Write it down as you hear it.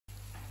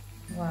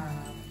Wow.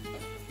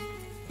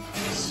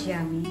 It's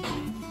yummy.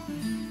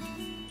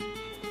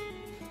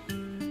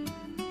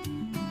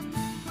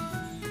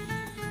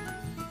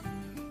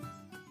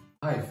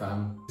 Hi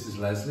fam, this is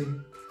Leslie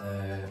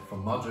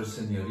from Madre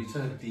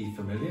Senorita di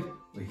Familia.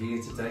 We're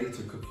here today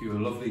to cook you a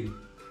lovely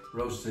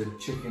roasted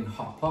chicken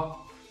hot pot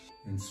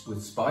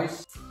with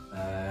spice.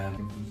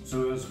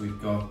 So we've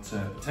got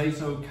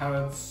potato,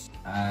 carrots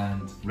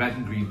and red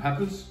and green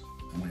peppers.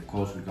 And of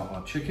course we've got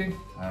our chicken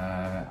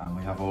and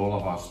we have all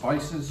of our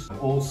spices.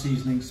 All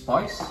seasoning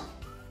spice.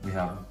 We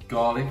have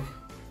garlic,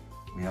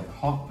 we have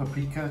hot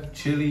paprika,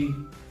 chili,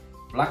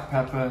 black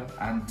pepper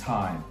and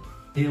thyme.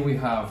 Here we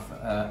have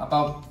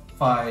about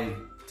 5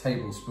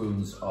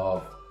 tablespoons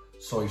of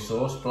soy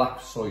sauce, black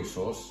soy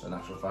sauce in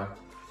actual fact,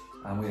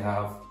 and we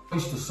have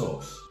oyster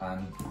sauce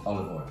and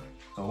olive oil.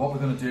 So what we're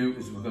going to do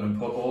is we're going to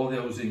put all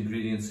those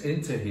ingredients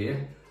into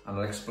here and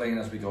I'll explain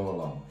as we go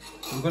along.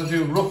 So we're going to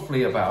do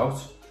roughly about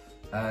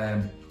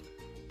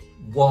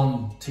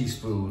 1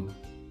 teaspoon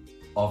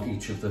of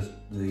each of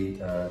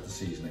the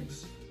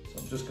seasonings. So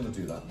I'm just going to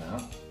do that now.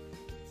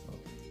 So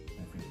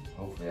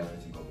hopefully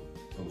everything will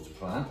go to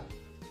plan,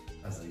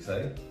 as they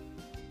say.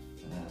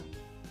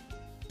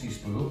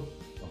 Teaspoon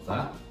of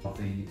that, of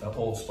the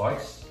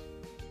allspice,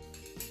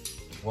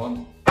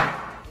 one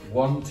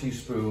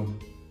teaspoon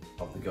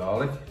of the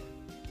garlic,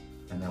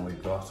 and then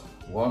we've got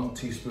 1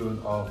 teaspoon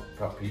of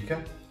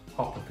paprika,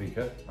 hot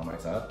paprika, I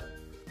might add.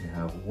 We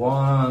have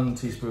 1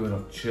 teaspoon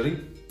of chili,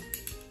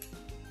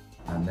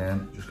 and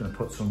then just going to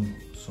put some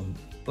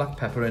black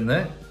pepper in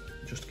there,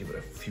 just to give it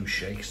a few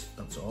shakes,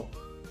 that's all.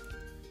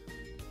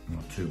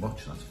 Not too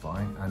much, that's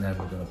fine. And then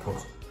we're going to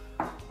put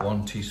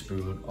 1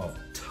 teaspoon of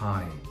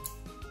thyme.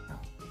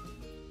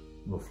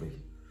 Roughly.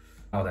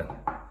 Now then,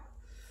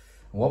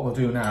 what we'll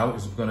do now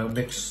is we're going to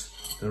mix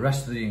the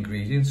rest of the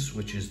ingredients,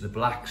 which is the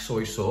black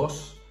soy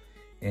sauce,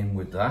 in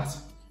with that.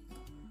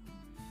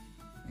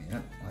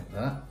 Yeah, like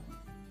that.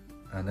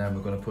 And then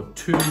we're going to put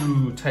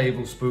 2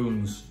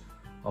 tablespoons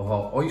of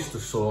our oyster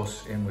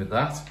sauce in with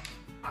that.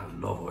 I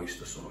love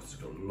oyster sauce, it's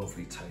got a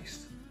lovely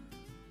taste.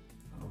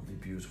 A lovely,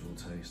 beautiful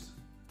taste.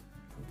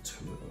 Put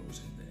 2 of those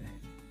in there.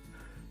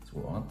 That's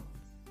 1.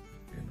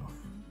 Enough.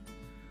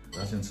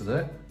 That's into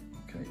there.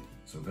 Okay,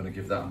 so we're going to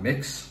give that a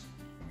mix.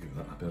 Give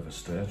that a bit of a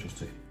stir just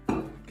to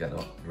get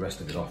the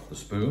rest of it off the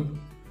spoon.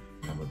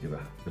 And we'll give it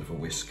a bit of a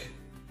whisk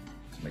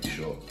to make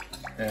sure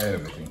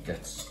everything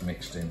gets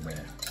mixed in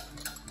there.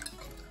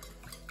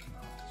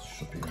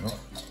 Should be enough.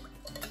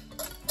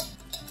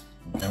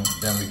 And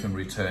then we can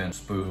return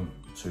spoon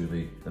to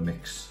the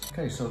mix.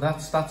 Okay, so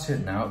that's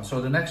it now.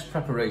 So the next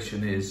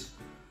preparation is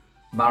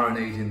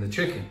marinating the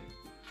chicken.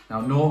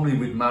 Now normally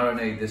we'd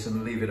marinate this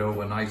and leave it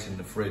overnight in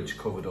the fridge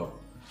covered up.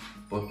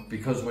 But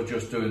because we're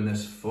just doing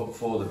this for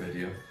the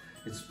video,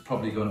 it's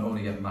probably going to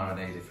only get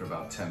marinated for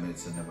about 10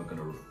 minutes, and then we're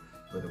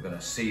going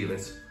to seal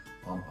it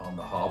on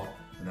the hob,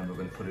 and then we're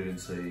going to put it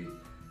into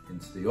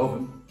the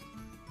oven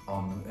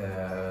on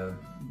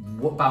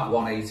about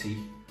 180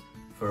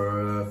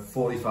 for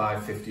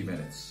 45-50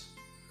 minutes.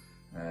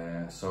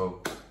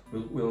 So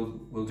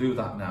we'll do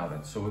that now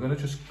then. So we're going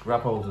to just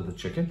grab hold of the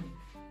chicken.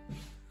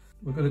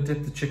 We're going to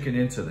dip the chicken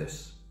into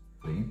this.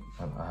 I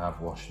have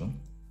washed them.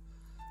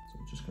 So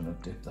we're just going to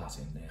dip that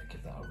in there,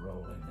 give that a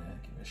roll in there,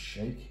 give it a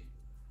shake.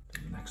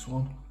 Do the next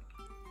one.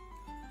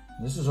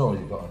 And this is all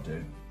you've got to do.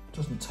 It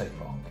doesn't take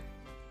long,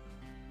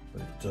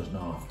 but it does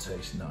not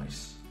taste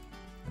nice.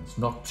 And it's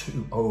not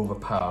too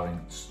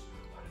overpowering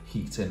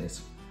heat in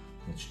it.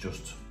 It's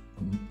just,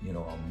 you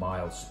know, a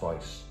mild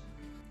spice.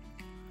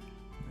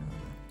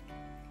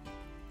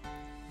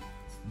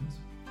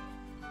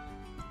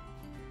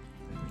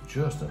 We've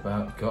just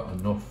about got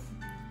enough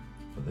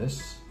for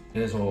this.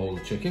 Here's all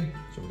the chicken.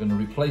 So we're going to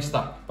replace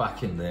that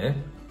back in there.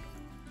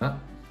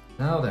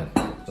 Now then,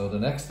 so the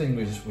next thing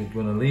is we're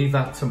going to leave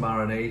that to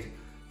marinate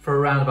for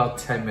around about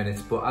 10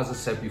 minutes. But as I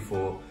said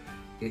before,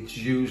 it's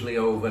usually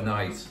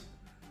overnight.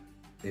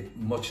 It's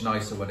much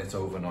nicer when it's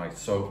overnight.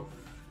 So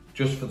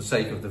just for the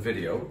sake of the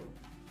video,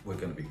 we're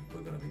going to be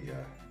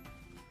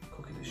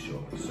cooking this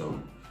shortly. So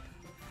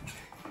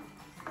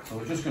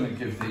we're just going to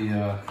give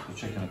the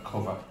chicken a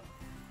cover,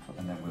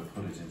 and then we'll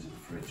put it into the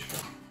fridge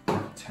for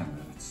 10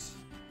 minutes.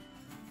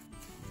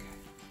 Okay,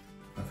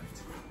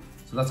 perfect.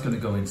 So that's going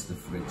to go into the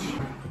fridge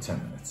for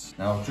 10 minutes.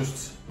 Now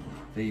just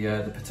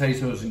the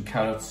potatoes and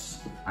carrots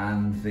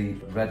and the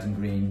red and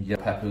green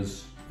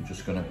peppers, we're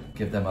just going to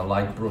give them a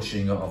light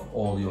brushing of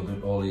all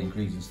the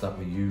ingredients that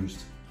we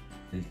used.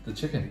 The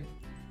chicken.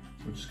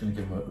 So we're just going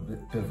to give them a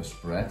bit of a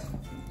spread.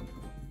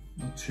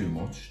 Not too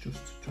much,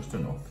 just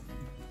enough.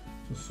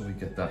 Just so we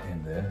get that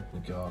in there, the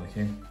garlic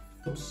in.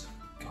 Oops,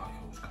 garlic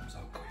always comes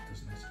out quick,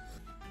 doesn't it?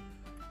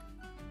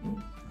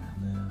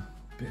 And a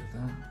bit of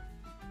that.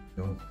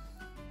 Go.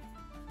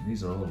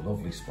 These are all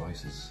lovely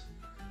spices.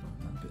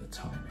 And a bit of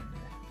thyme in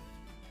there.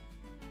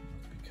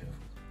 Be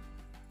careful.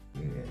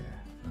 Yeah,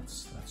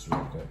 that's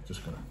really good.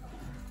 Just gonna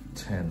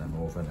turn them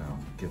over now,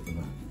 give them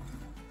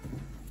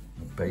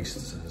a baste,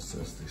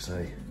 as they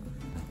say.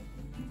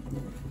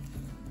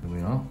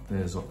 we are.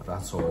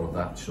 That's all of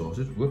that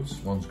sorted. Whoops,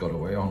 one's got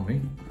away on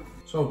me.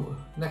 So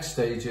next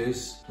stage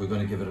is we're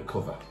going to give it a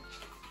cover.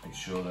 Make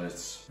sure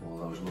that all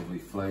those lovely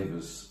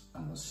flavours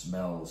and the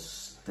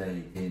smells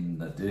stay in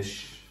the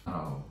dish.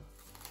 Oh,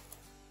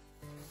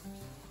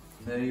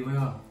 there we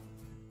are.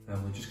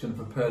 And we're just going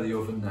to prepare the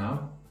oven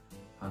now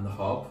and the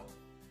hob,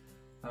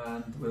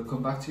 and we'll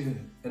come back to you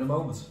in a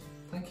moment.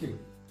 Thank you.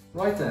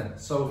 Right then,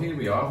 so here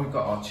we are. We've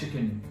got our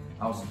chicken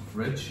out of the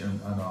fridge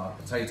and our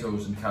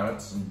potatoes and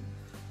carrots and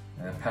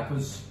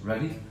peppers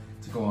ready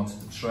to go onto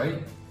the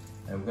tray.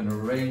 We're going to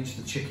arrange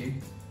the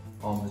chicken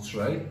on the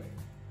tray,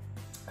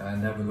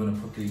 and then we're going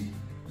to put the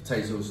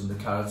potatoes and the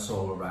carrots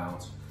all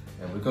around.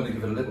 We're going to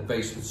give it a little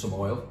base with some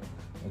oil,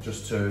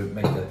 just to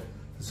make the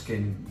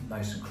skin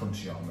nice and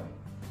crunchy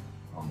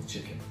on the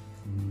chicken.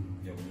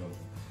 Here we go.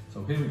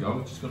 So here we go.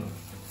 We're just going to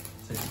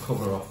take the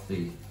cover off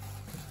the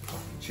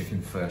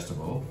chicken first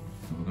of all.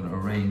 And we're going to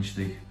arrange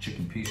the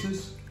chicken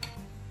pieces.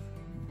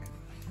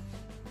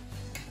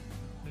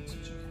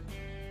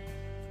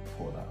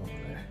 Pour that over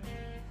there.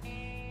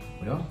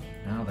 We are.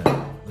 Now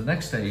then, the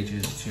next stage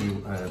is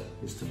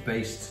to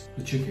baste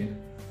the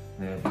chicken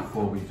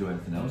before we do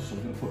anything else. So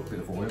we're going to put a bit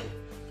of oil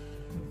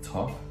on the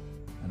top,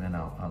 and then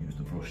I'll use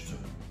the brush to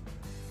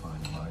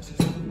finalise this.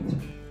 There we go.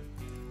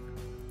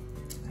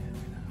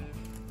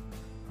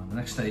 And the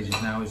next stage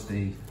is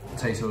the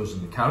potatoes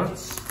and the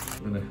carrots.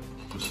 We're going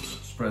to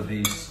just spread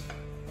these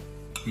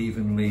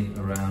evenly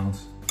around.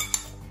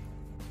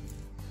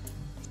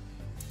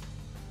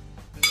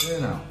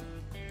 There now.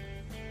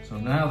 So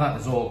now that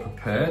is all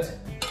prepared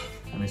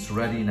and it's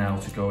ready now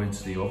to go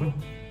into the oven.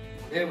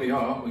 Here we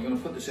are. We're going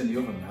to put this in the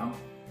oven now.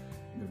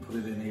 We're going to put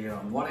it in here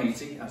on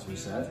 180, as we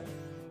said,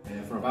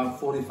 for about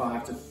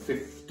 45 to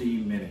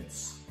 50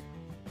 minutes.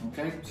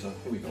 Okay, so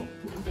here we go.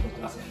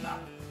 Put that in now.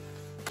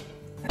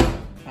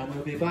 And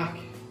we'll be back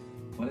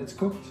when it's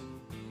cooked.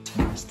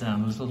 Turn this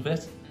down a little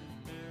bit.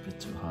 A bit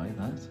too high,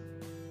 that.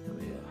 There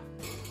we are.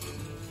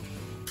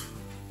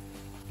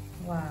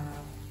 Wow.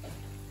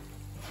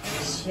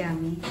 It's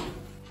yummy.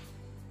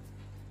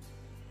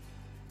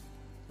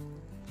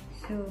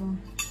 So,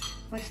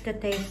 what's the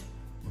taste?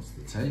 What's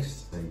the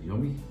taste? Very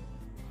yummy.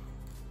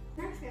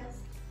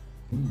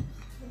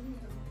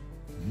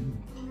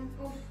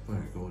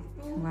 Very good.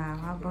 Wow,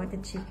 how about the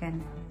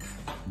chicken?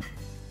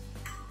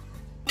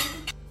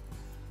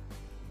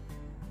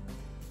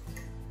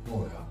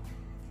 Oh yeah.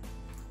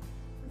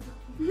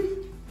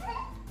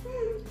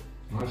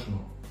 Nice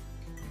one.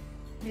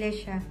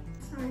 Alicia.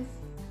 Nice.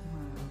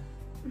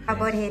 Wow. How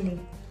about Haley?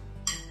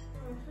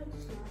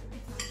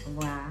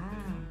 Wow.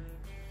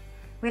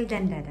 Well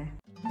done, Dada.